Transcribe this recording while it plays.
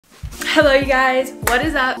Hello you guys, what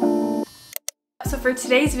is up? So for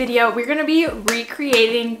today's video, we're gonna be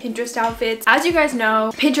recreating Pinterest outfits. As you guys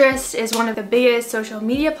know, Pinterest is one of the biggest social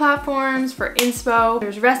media platforms for inspo.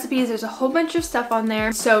 There's recipes, there's a whole bunch of stuff on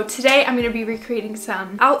there. So today I'm gonna be recreating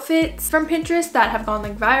some outfits from Pinterest that have gone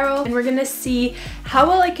like viral, and we're gonna see how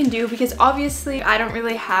well I can do, because obviously I don't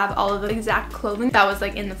really have all of the exact clothing that was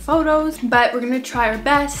like in the photos, but we're gonna try our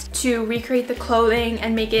best to recreate the clothing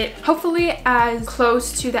and make it hopefully as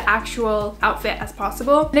close to the actual outfit as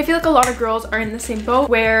possible. And I feel like a lot of girls are in the same boat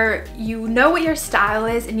where you know what your style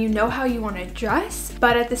is and you know how you want to dress,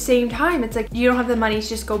 but at the same time it's like you don't have the money to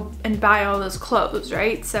just go and buy all those clothes,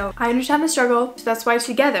 right? So I understand the struggle, so that's why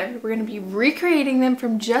together we're going to be recreating them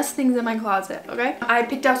from just things in my closet. Okay, I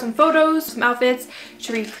picked out some photos, some outfits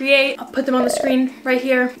to recreate. I'll put them on the screen right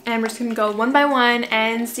here and we're just gonna go one by one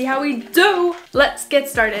and see how we do. Let's get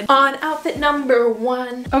started on outfit number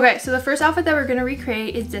one. Okay, so the first outfit that we're gonna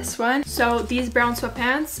recreate is this one. So these brown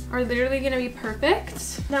sweatpants are literally gonna be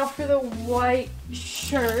perfect. Now for the white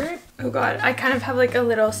shirt, oh god, I kind of have like a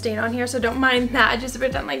little stain on here, so don't mind that. Just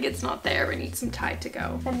pretend like it's not there. We need some tie to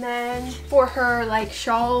go. And then for her like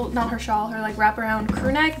shawl, not her shawl, her like wraparound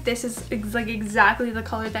crew neck, this is like exactly the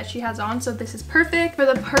color that she has on, so this is perfect. For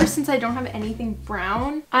the purse, since I don't have anything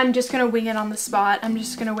brown, I'm just gonna wing it on the spot. I'm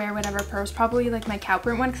just gonna wear whatever purse, probably like my cow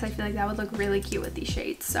print one, because I feel like that would look really cute with these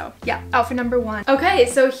shades. So yeah, outfit number one. Okay,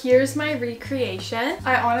 so here's my recreation.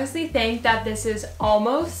 I honestly think that this is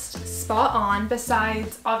almost spot on,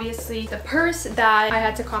 besides obviously the purse that I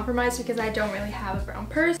had to compromise because I don't really have a brown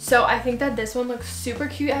purse. So I think that this one looks super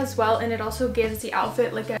cute as well, and it also gives the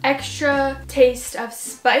outfit like an extra taste of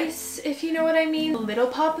spice, if you know what I mean. A little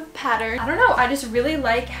pop of pattern. I don't know, I just really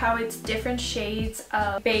like how it's different shades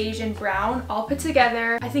of beige and brown all put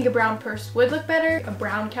together. I think a brown purse would look better. A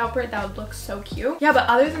brown cow print, that would look so cute. Yeah, but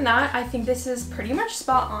other than that, I think this is pretty much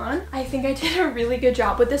spot on. I think I did a really good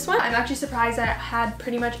job with this one. I'm actually surprised that I had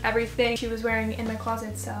pretty much everything she was wearing in my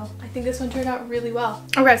closet, so I think this one turned out really well.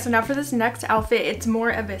 Okay, so now for this next outfit, it's more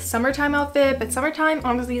of a summertime outfit, but summertime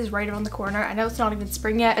honestly is right around the corner. I know it's not even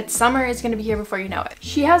spring yet, but summer is gonna be here before you know it.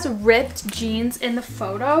 She has ripped jeans in the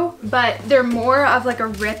photo, but they're more of like a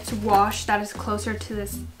ripped wash that is closer to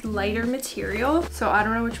this lighter material, so I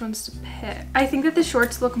don't know which ones to pick. I think that the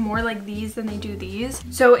shorts look more like these than they do these,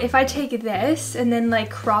 so if I take this and then like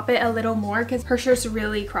crop it a little more, because her shirt's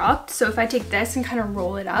really cropped, so if I take this and kind of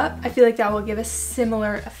roll it up, I feel like that will give a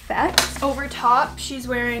similar effect. Over top, she's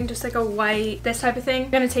wearing just like a white, this type of thing.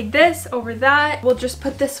 I'm gonna take this over that. We'll just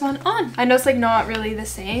put this one on. I know it's like not really the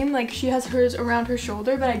same, like she has hers around her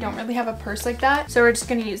shoulder, but I don't really have a purse like that, so we're just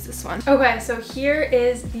gonna use this one. Okay, so here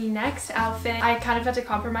is the next outfit. I kind of had to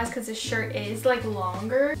compromise because this shirt is like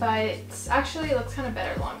longer, but actually it looks kind of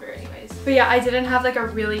better longer anyways. But yeah, I didn't have like a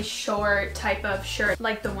really short type of shirt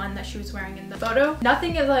like the one that she was wearing in the photo.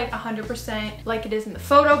 Nothing is like 100% like it is in the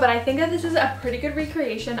photo, but I think that this is a pretty good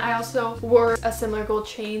recreation. I also wore a similar gold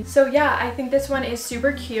chain, so yeah, I think this one is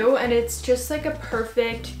super cute, and it's just like a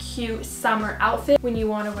perfect cute summer outfit when you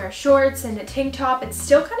want to wear shorts and a tank top and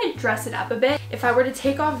still kind of dress it up a bit. If I were to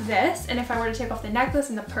take off this, and if I were to take off the necklace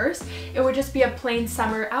and the purse, it would just be a plain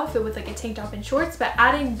summer outfit with like a tank top and shorts, but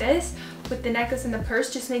adding this with the necklace and the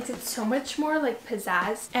purse just makes it so much more like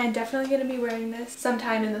pizzazz, and definitely gonna be wearing this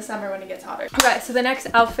sometime in the summer when it gets hotter. Okay, so the next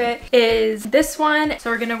outfit is this one. So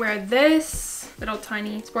we're gonna wear this little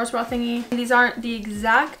tiny sports bra thingy. These aren't the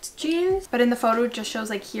exact jeans, but in the photo it just shows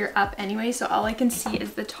like here up anyway, so all I can see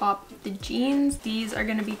is the top of the jeans. These are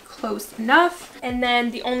gonna be close enough, and then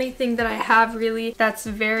the only thing that I have really that's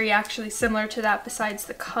very actually similar to that besides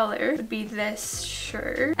the color would be this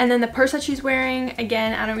shirt. And then the purse that she's wearing,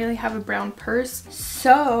 again, I don't really have a brown purse,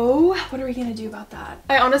 so what are we gonna do about that?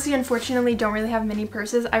 I honestly unfortunately don't really have many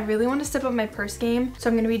purses. I really want to step up my purse game, so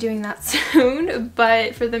I'm gonna be doing that soon,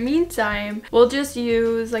 but for the meantime we'll just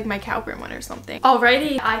use like my cow print one or something.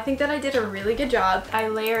 Alrighty, I think that I did a really good job. I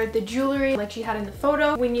layered the jewelry like she had in the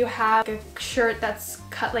photo. When you have a shirt that's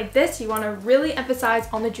cut like this, you want to really emphasize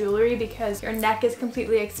on the jewelry because your neck is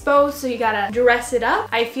completely exposed, so you gotta dress it up.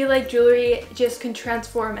 I feel like jewelry just can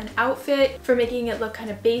transform an outfit from making it look kind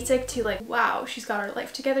of basic to like, wow, she's got her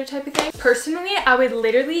life together type of thing. Personally, I would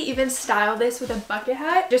literally even style this with a bucket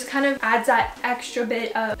hat. Just kind of adds that extra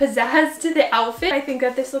bit of pizzazz to the outfit. I think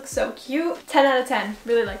that this looks so cute. 10 10 out of 10.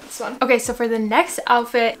 Really like this one. Okay, so for the next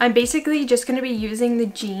outfit, I'm basically just going to be using the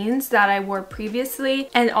jeans that I wore previously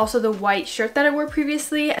and also the white shirt that I wore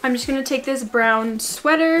previously. I'm just going to take this brown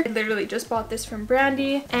sweater. I literally just bought this from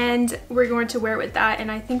Brandy and we're going to wear it with that,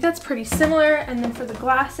 and I think that's pretty similar. And then for the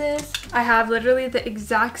glasses, I have literally the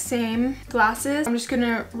exact same glasses. I'm just going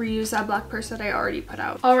to reuse that black purse that I already put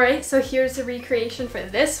out. Alright, so here's the recreation for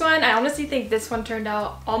this one. I honestly think this one turned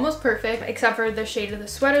out almost perfect, except for the shade of the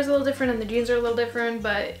sweater is a little different and the jeans are a little different,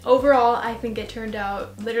 but overall I think it turned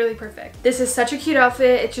out literally perfect. This is such a cute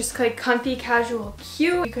outfit. It's just like comfy, casual,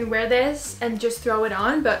 cute. You can wear this and just throw it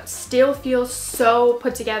on, but still feels so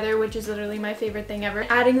put together, which is literally my favorite thing ever.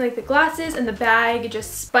 Adding like the glasses and the bag, it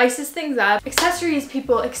just spices things up. Accessories,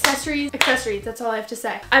 people, accessories, that's all I have to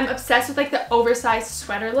say. I'm obsessed with like the oversized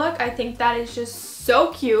sweater look. I think that is just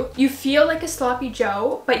so cute. You feel like a sloppy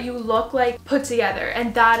Joe, but you look like put together,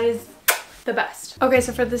 and that is the best. Okay,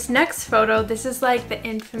 so for this next photo, this is like the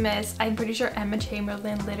infamous, I'm pretty sure Emma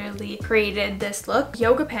Chamberlain literally created this look.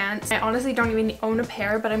 Yoga pants. I honestly don't even own a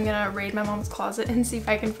pair, but I'm gonna raid my mom's closet and see if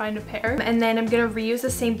I can find a pair. And then I'm gonna reuse the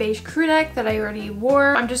same beige crew neck that I already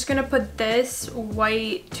wore. I'm just gonna put this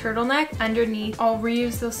white turtleneck underneath. I'll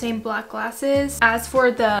reuse those same black glasses. As for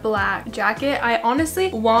the black jacket, I honestly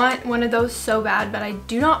want one of those so bad, but I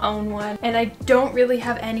do not own one and I don't really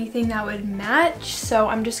have anything that would match, so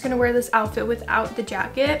I'm just gonna wear this outfit without the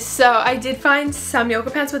jacket. So I did find some yoga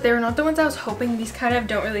pants, but they were not the ones I was hoping. These kind of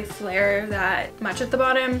don't really flare that much at the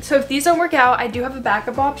bottom. So if these don't work out, I do have a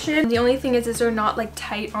backup option. The only thing is they're not like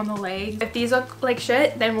tight on the legs. If these look like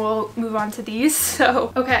shit, then we'll move on to these.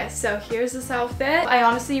 So okay, so here's this outfit. I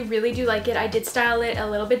honestly really do like it. I did style it a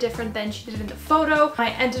little bit different than she did in the photo.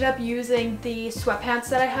 I ended up using the sweatpants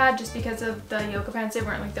that I had just because of the yoga pants. They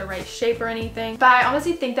weren't like the right shape or anything. But I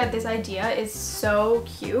honestly think that this idea is so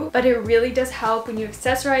cute, but it really does help when you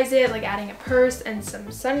accessorize it, like adding a purse and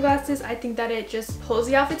some sunglasses. I think that it just pulls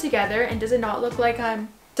the outfit together and does it not look like I'm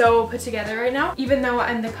so put together right now, even though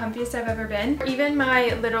I'm the comfiest I've ever been. Or even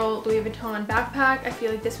my little Louis Vuitton backpack, I feel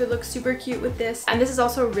like this would look super cute with this. And this is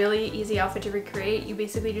also a really easy outfit to recreate. You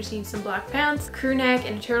basically just need some black pants, crew neck,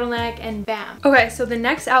 and a turtleneck, and bam. Okay, so the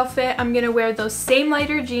next outfit, I'm gonna wear those same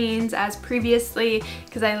lighter jeans as previously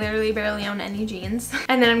because I literally barely own any jeans.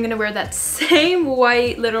 And then I'm gonna wear that same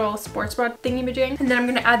white little sports bra thingy-majig. And then I'm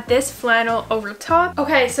gonna add this flannel over top.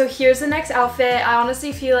 Okay, so here's the next outfit. I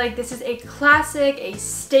honestly feel like this is a classic, a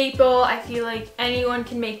staple. I feel like anyone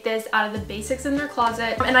can make this out of the basics in their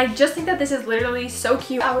closet, and I just think that this is literally so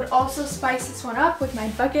cute. I would also spice this one up with my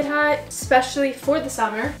bucket hat, especially for the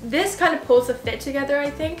summer. This kind of pulls the fit together, I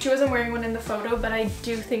think. She wasn't wearing one in the photo, but I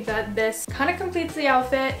do think that this kind of completes the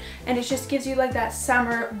outfit and it just gives you like that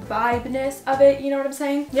summer vibe-ness of it, you know what I'm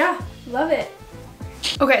saying? Yeah, love it.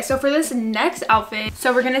 Okay, so for this next outfit,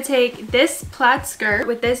 so we're gonna take this plaid skirt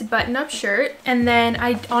with this button-up shirt, and then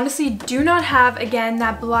I honestly do not have, again,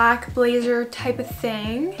 that black blazer type of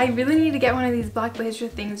thing. I really need to get one of these black blazer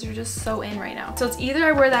things. They're just so in right now. So it's either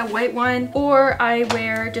I wear that white one or I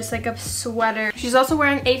wear just like a sweater. She's also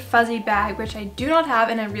wearing a fuzzy bag, which I do not have,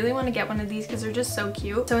 and I really want to get one of these because they're just so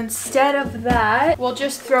cute. So instead of that, we'll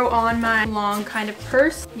just throw on my long kind of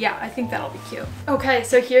purse. Yeah, I think that'll be cute. Okay,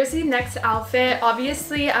 so here's the next outfit. Obviously,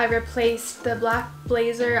 I replaced the black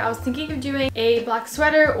blazer. I was thinking of doing a black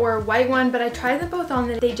sweater or a white one, but I tried them both on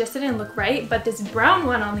and they just didn't look right. But this brown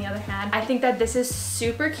one, on the other hand, I think that this is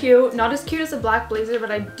super cute. Not as cute as a black blazer, but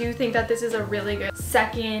I do think that this is a really good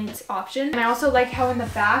second option. And I also like how in the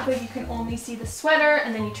back, like, you can only see the sweater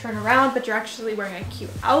and then you turn around, but you're actually wearing a cute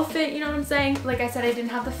outfit, you know what I'm saying? Like I said, I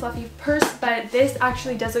didn't have the fluffy purse, but this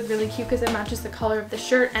actually does look really cute because it matches the color of the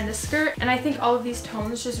shirt and the skirt. And I think all of these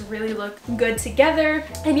tones just really look good together.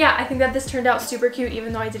 And yeah, I think that this turned out super cute,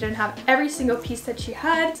 even though I didn't have every single piece that she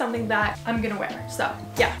had, something that I'm gonna wear. So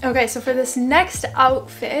yeah. Okay, so for this next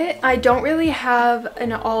outfit, I don't really have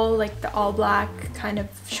an all black kind of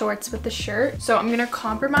shorts with the shirt. So I'm gonna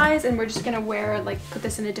compromise and we're just gonna wear, like, put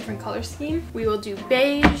this in a different color scheme. We will do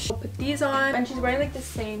beige. We'll put these on, and she's wearing like the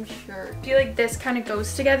same shirt. I feel like this kind of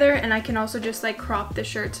goes together, and I can also just like crop the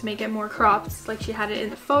shirt to make it more cropped like she had it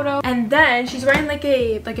in the photo. And then she's wearing like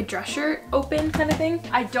a dress shirt open kind of thing.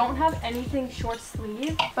 I don't have anything short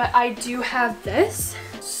sleeve, but I do have this.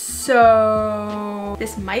 So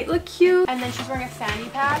this might look cute. And then she's wearing a fanny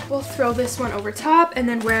pack. We'll throw this one over top and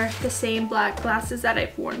then wear the same black glasses that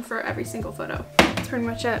I've worn for every single photo. That's pretty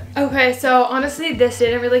much it. Okay, so honestly, this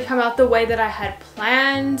didn't really come out the way that I had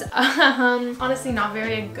planned. Honestly, not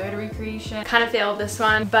very good recreation. Kind of failed this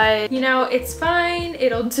one, but you know, it's fine.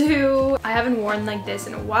 It'll do. I haven't worn like this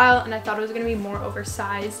in a while, and I thought it was gonna be more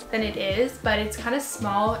oversized than it is, but it's kind of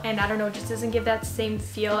small, and I don't know, it just doesn't give that same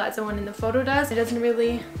feel as the one in the photo does. It doesn't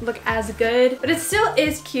really look as good, but it still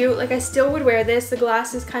is cute. Like I still would wear this. The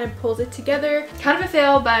glasses kind of pulls it together. Kind of a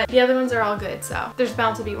fail, but the other ones are all good, so there's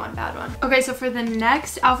bound to be one bad one. Okay, so for the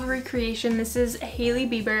next outfit recreation, this is Hailey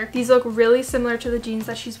Bieber. These look really similar to the jeans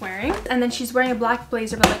that she's wearing, and then she's wearing a black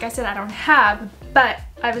blazer, but like I said, I don't have, but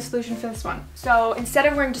I have a solution for this one. So instead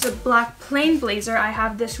of wearing just a black plain blazer, I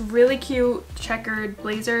have this really cute checkered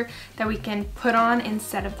blazer that we can put on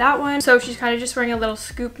instead of that one. So she's kind of just wearing a little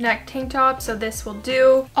scoop neck tank top, so this will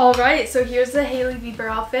do. All right, so here's the Hailey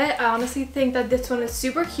Bieber outfit. I honestly think that this one is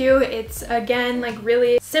super cute. It's again like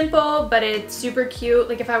really simple, but it's super cute.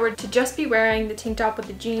 Like if I were to just be wearing the tank top with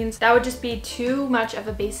the jeans, that would just be too much of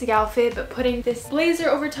a basic outfit, but putting this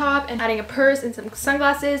blazer over top and adding a purse and some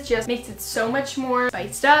sunglasses just makes it so much more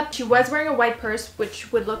spiced up. She was wearing a white purse,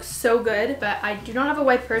 which would look so good, but I do not have a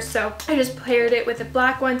white purse, so I just paired it with a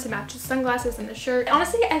black one to match the sunglasses and the shirt.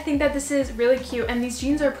 Honestly, I think that this is really cute, and these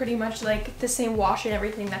jeans are pretty much like the same wash and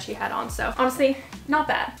everything that she had on, so honestly, not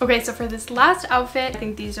bad. Okay, so for this last outfit, I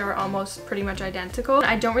think these are almost pretty much identical.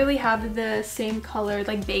 I don't really have the same color,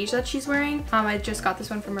 like beige, that she's wearing. I just got this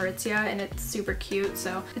one from Aritzia, and it's super cute,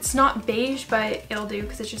 so it's not beige, but it'll do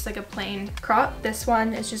because it's just like a plain crop. This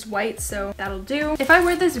one is just white, so that'll do. If I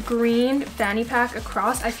wear this green fanny pack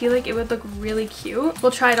across, I feel like it would look really cute.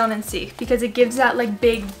 We'll try it on and see, because it gives that like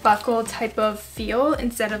big buckle type of feel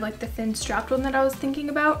instead of like the thin strapped one that I was thinking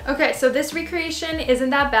about. Okay, so this recreation isn't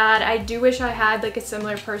that bad. I do wish I had like a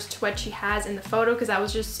similar purse to what she has in the photo, because that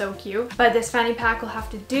was just so cute, but this fanny pack will have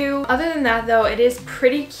to do. Other than that though, it is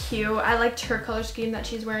pretty cute. I liked her color scheme that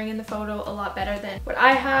she's wearing in the photo a lot better than what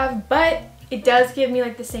I have, but it does give me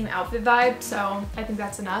like the same outfit vibe, so I think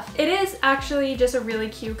that's enough. It is actually just a really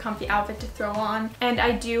cute, comfy outfit to throw on, and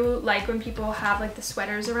I do like when people have like the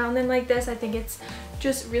sweaters around them like this. I think it's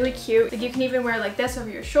just really cute. Like you can even wear like this over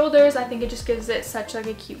your shoulders. I think it just gives it such like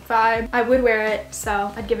a cute vibe. I would wear it,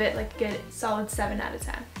 so I'd give it like a good solid 7 out of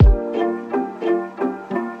 10.